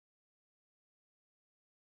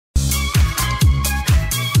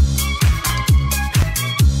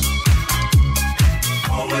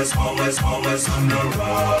always on the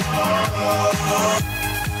road.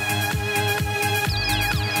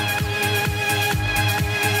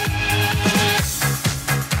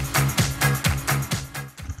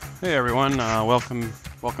 Hey everyone, welcome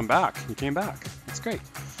back. You came back. That's great.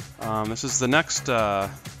 This is the next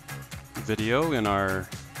video in our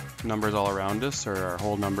numbers all around us, or our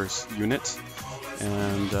whole numbers unit.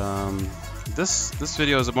 And this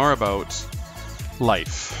video is more about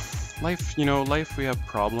life. Life, we have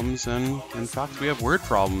problems, and in fact we have word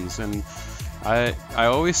problems. And I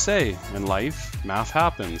always say, in life, math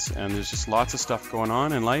happens, and there's just lots of stuff going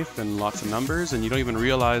on in life and lots of numbers, and you don't even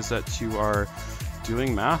realize that you are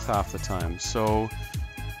doing math half the time. So,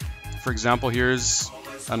 for example, here's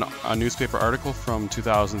a newspaper article from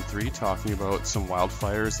 2003 talking about some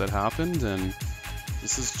wildfires that happened, and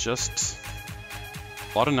this is just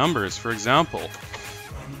a lot of numbers. For example,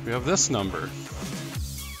 we have this number.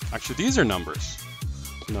 Actually, these are numbers.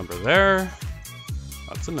 A number there,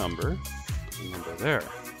 that's a number there.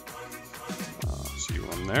 See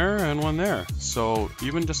one there and one there. So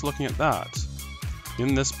even just looking at that,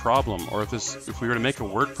 in this problem, or if we were to make a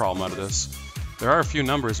word problem out of this, there are a few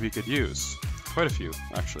numbers we could use. Quite a few,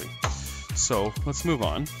 actually. So let's move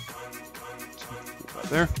on. Put that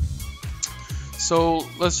there. So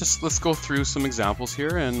let's go through some examples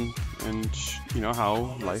here, and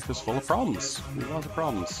how life is full of problems. Lots of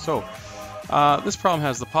problems. So this problem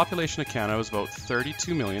has the population of Canada was about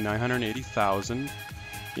 32,980,000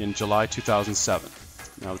 in July 2007.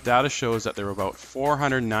 Now the data shows that there were about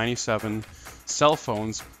 497 cell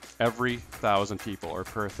phones every 1,000 people, or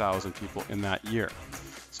per 1,000 people in that year.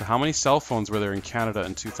 So how many cell phones were there in Canada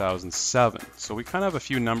in 2007? So we kind of have a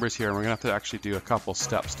few numbers here, and we're going to have to actually do a couple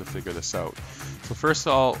steps to figure this out. So first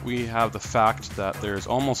of all, we have the fact that there's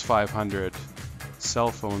almost 500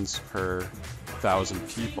 cell phones per 1,000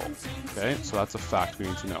 people. Okay, so that's a fact we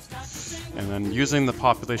need to know. And then using the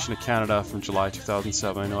population of Canada from July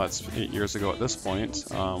 2007, I know that's 8 years ago at this point,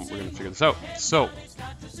 we're going to figure this out. So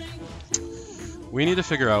we need to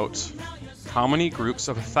figure out how many groups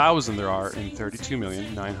of 1,000 there are in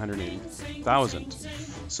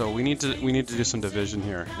 32,980,000. So we need to do some division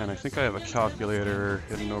here, and I think I have a calculator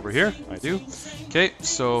hidden over here. I do. Okay,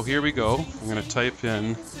 so here we go. I'm going to type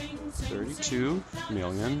in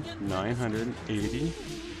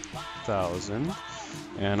 32,980,000,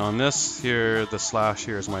 and on this here, the slash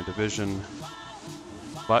here is my division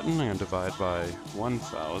button. I'm going to divide by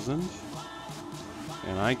 1,000,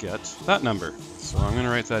 and I get that number. So I'm going to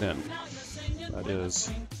write that in. That is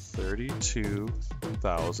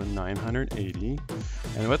 32,980.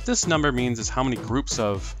 And what this number means is how many groups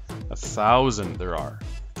of 1,000 there are.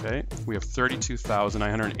 Okay, we have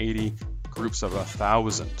 32,980 groups of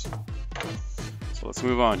 1,000. So let's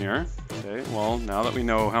move on here. Okay, well, now that we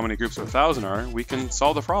know how many groups of 1,000 are, we can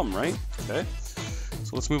solve the problem, right? Okay,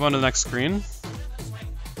 so let's move on to the next screen.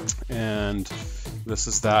 And this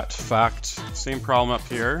is that fact, same problem up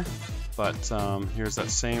here, but here's that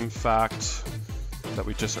same fact that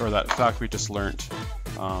we just learned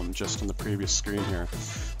just on the previous screen here.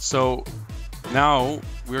 So now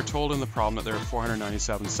we're told in the problem that there are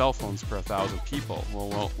 497 cell phones per 1,000 people.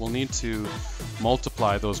 Well, we'll need to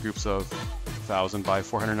multiply those groups of 1,000 by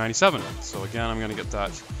 497. So again, I'm going to get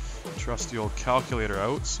that trusty old calculator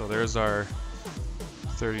out. So there's our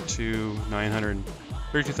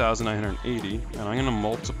 32,980, and I'm going to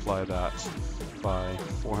multiply that by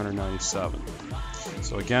 497.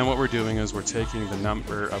 So again, what we're doing is we're taking the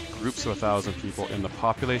number of groups of 1,000 people in the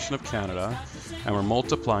population of Canada, and we're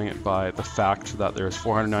multiplying it by the fact that there's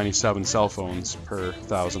 497 cell phones per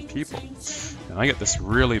 1,000 people. And I get this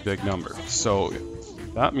really big number. So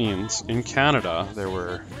that means in Canada there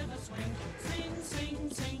were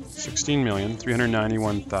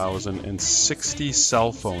 16,391,060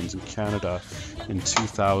 cell phones in Canada in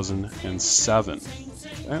 2007.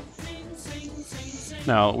 Okay.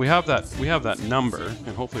 Now we have that number,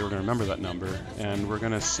 and hopefully we're going to remember that number, and we're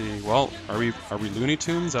going to see, well, are we Looney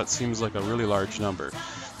Tunes? That seems like a really large number.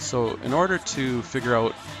 So in order to figure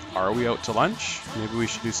out, are we out to lunch? Maybe we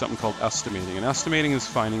should do something called estimating. And estimating is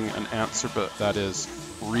finding an answer that is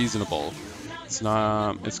reasonable. It's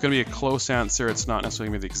going to be a close answer. It's not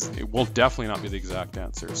necessarily going to be it will definitely not be the exact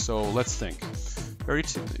answer. So let's think.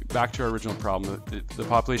 Back to our original problem. The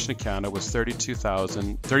population of Canada was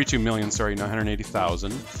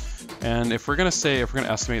 32,980,000. And if we're going to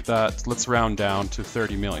estimate that, let's round down to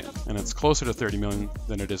 30 million. And it's closer to 30 million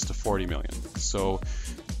than it is to 40 million. So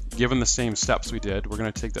given the same steps we did, we're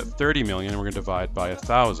going to take that 30 million and we're going to divide by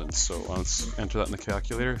 1,000. So let's enter that in the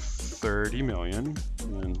calculator. 30 million,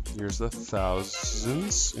 and here's the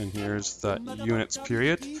thousands, and here's that units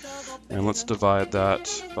period, and let's divide that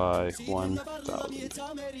by 1,000.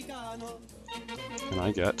 And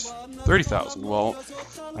I get 30,000. Well,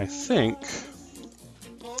 I think,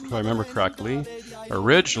 if I remember correctly,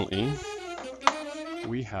 originally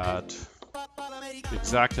we had the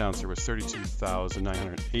exact answer was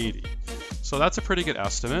 32,980. So that's a pretty good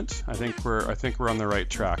estimate. I think we're on the right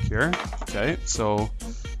track here. Okay, so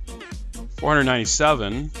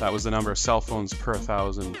 497, that was the number of cell phones per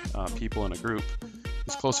 1,000 people in a group,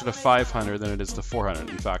 is closer to 500 than it is to 400.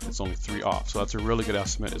 In fact, it's only 3 off. So that's a really good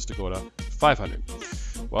estimate, is to go to 500.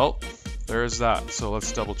 Well, there's that. So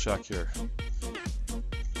let's double check here.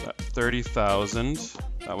 That 30,000,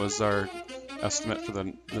 that was our estimate for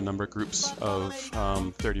the number of groups of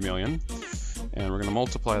 30 million. And we're going to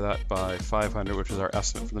multiply that by 500, which is our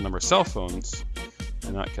estimate for the number of cell phones.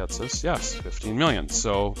 And that gets us, yes, 15 million.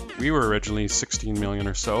 So we were originally 16 million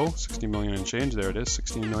or so, 16 million and change, there it is,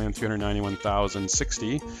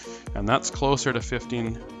 16,391,060. And that's closer to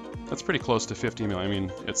 15, that's pretty close to 50 million. I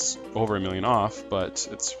mean, it's over $1 million off, but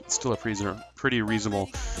it's still a pretty reasonable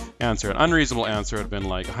answer. An unreasonable answer would have been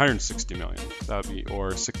like 160 million. That would be, or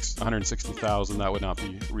 160,000, that would not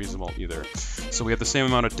be reasonable either. So we have the same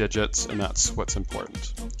amount of digits, and that's what's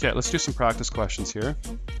important. Okay, let's do some practice questions here.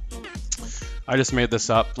 I just made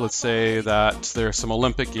this up. Let's say that there are some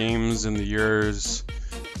Olympic Games in the years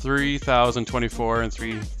 3024 and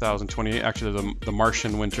 3028. Actually, the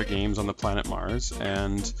Martian Winter Games on the planet Mars.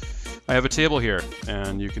 And I have a table here,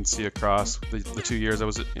 and you can see across the 2 years I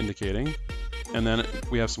was indicating. And then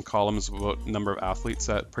we have some columns about number of athletes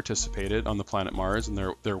that participated on the planet Mars in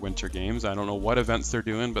their Winter Games. I don't know what events they're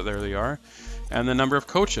doing, but there they are. And the number of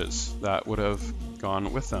coaches that would have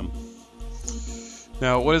gone with them.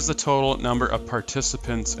 Now, what is the total number of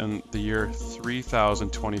participants in the year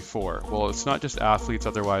 3024? Well, it's not just athletes,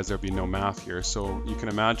 otherwise there'd be no math here. So you can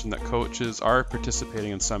imagine that coaches are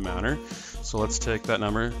participating in some manner. So let's take that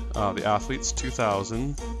number, the athletes,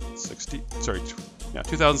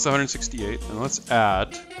 2,768, and let's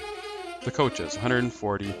add the coaches,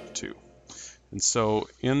 142. And so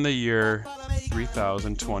in the year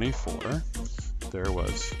 3024, there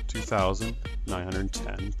was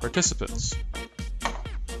 2,910 participants.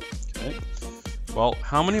 Okay. Well,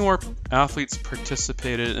 how many more athletes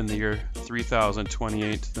participated in the year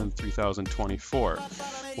 3028 than 3024?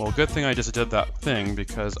 Well, good thing I just did that thing,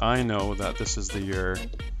 because I know that this is the year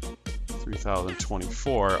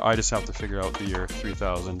 3024. I just have to figure out the year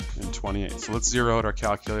 3028. So let's zero out our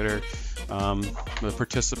calculator. The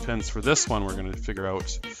participants for this one we're going to figure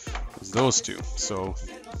out is those two. So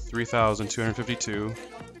 3,252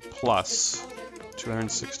 plus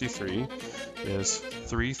 263 is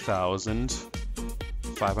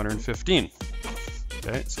 3,515.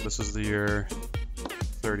 Okay, so this is the year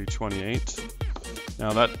 3028.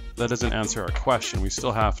 Now that doesn't answer our question. We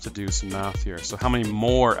still have to do some math here. So how many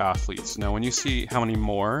more athletes? Now when you see how many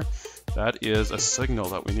more, that is a signal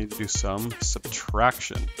that we need to do some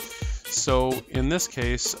subtraction. So in this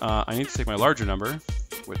case, I need to take my larger number,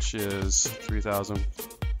 which is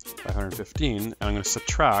 3,515, and I'm going to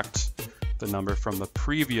subtract the number from the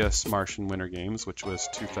previous Martian Winter Games, which was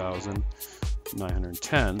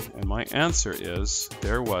 2,910, and my answer is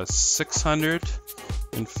there was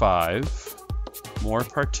 605 more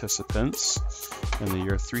participants in the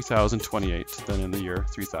year 3028 than in the year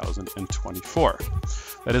 3024.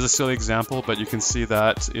 That is a silly example, but you can see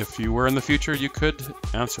that if you were in the future, you could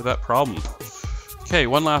answer that problem. Okay,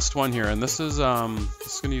 one last one here, and this is going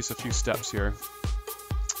to use a few steps here.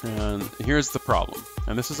 And here's the problem,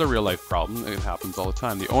 and this is a real life problem. It happens all the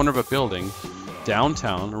time. The owner of a building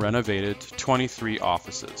downtown renovated 23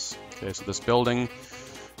 offices. Okay, so this building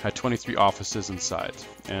had 23 offices inside,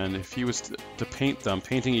 and if he was to paint them,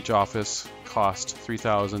 painting each office cost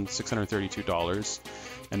 $3,632.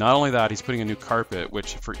 And not only that, he's putting a new carpet,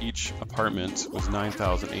 which for each apartment was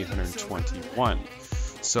 $9,821.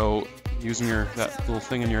 So using that little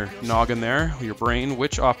thing in your noggin there, your brain,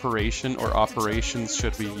 which operation or operations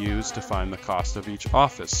should we use to find the cost of each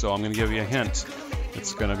office? So I'm going to give you a hint.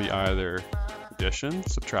 It's going to be either addition,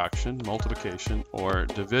 subtraction, multiplication, or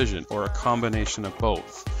division, or a combination of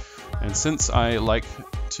both. And since I like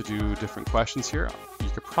to do different questions here, you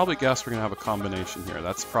could probably guess we're going to have a combination here.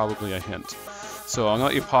 That's probably a hint. So I'm going to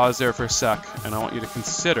let you pause there for a sec, and I want you to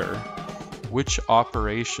consider which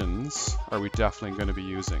operations are we definitely going to be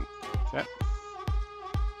using. Okay.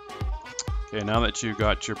 Okay, now that you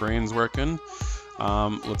got your brains working,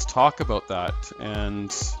 let's talk about that.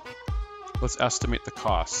 And let's estimate the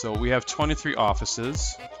cost. So we have 23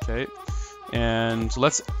 offices, okay, and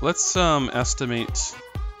let's estimate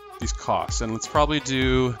these costs, and let's probably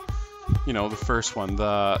do, you know, the first one,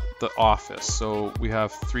 the office. So we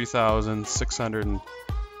have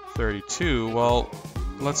 3,632. Well,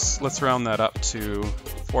 let's round that up to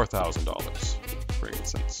 $4,000 for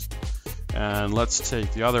instance. And let's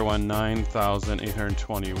take the other one,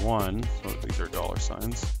 9,821. So these are dollar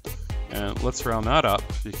signs. And let's round that up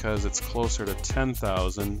because it's closer to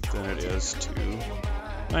 10,000 than it is to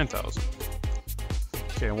 9,000.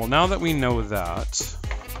 Okay, well now that we know that,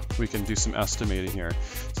 we can do some estimating here.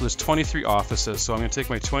 So there's 23 offices, so I'm going to take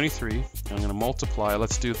my 23 and I'm going to multiply.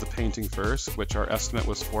 Let's do the painting first, which our estimate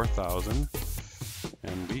was 4,000,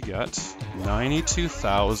 and we get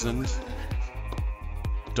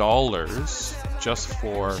 $92,000 just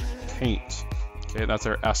for paint. Okay, that's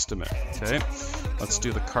our estimate. Okay, let's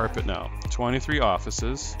do the carpet now. 23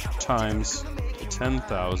 offices times the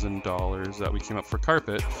 $10,000 that we came up for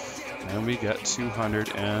carpet, and we get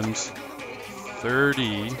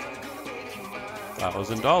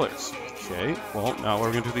 $230,000. Okay, well now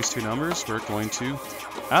we're going to do these two numbers. We're going to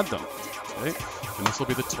add them. Okay, and this will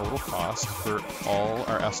be the total cost for all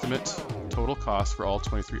our estimate total cost for all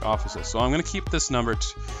 23 offices. So I'm going to keep this number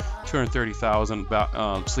 230,000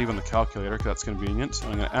 just leave on the calculator because that's convenient.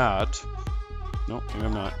 I'm going to add, no, maybe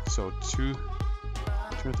I'm not. So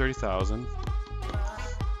 230,000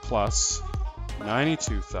 plus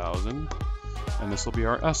 92,000, and this will be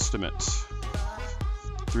our estimate.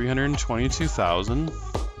 $322,000.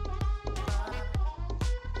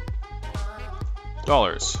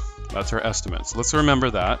 That's our estimate. So let's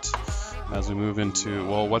remember that as we move into,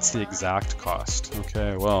 well, what's the exact cost?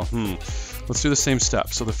 Okay, well, let's do the same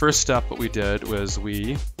step. So the first step, what we did was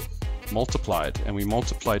we multiplied, and we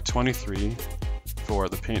multiplied 23 for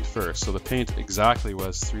the paint first. So the paint exactly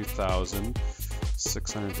was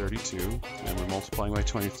 3,632, and we're multiplying by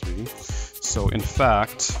 23. So in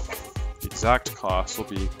fact, the exact cost will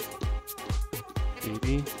be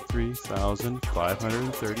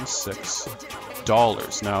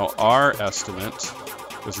 $83,536. Now our estimate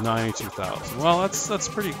was 92,000. Well, that's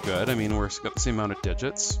pretty good. I mean, we're got the same amount of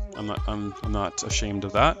digits. I'm not ashamed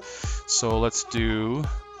of that. So let's do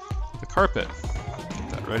the carpet. Get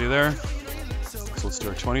that ready there. So let's do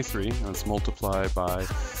our 23. Let's multiply by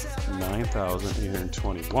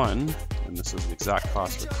 9,821, and this is the exact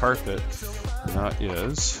cost for carpet. And that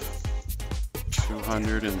is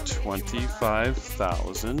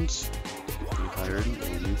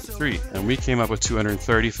 $225,383, and we came up with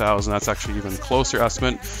 230,000. That's actually even closer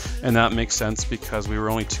estimate, and that makes sense because we were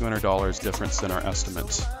only $200 difference than our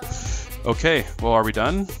estimate. Okay, well, are we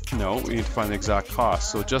done? No, we need to find the exact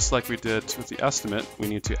cost. So just like we did with the estimate, we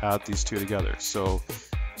need to add these two together. So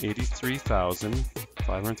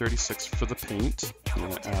 83,536 for the paint. I'm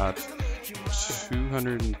going to add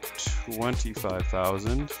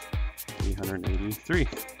 225,383,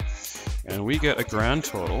 and we get a grand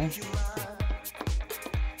total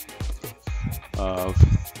of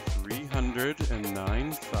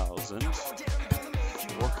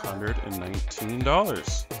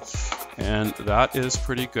 $309,419. And that is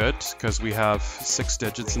pretty good because we have 6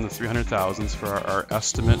 digits in the 300,000s for our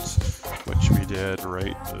estimate, which we did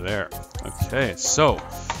right there. Okay, so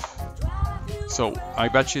I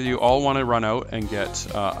bet you all want to run out and get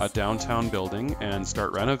a downtown building and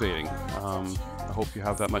start renovating. I hope you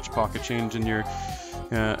have that much pocket change in your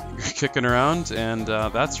kicking around, and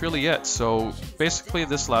that's really it. So basically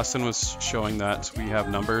this lesson was showing that we have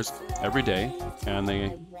numbers every day, and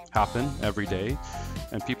they happen every day,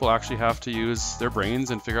 and people actually have to use their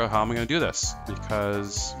brains and figure out how am I going to do this,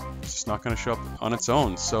 because it's just not going to show up on its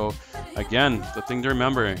own. So again, the thing to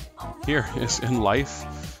remember here is in life,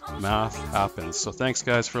 math happens. So thanks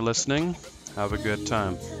guys for listening. Have a good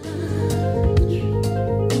time.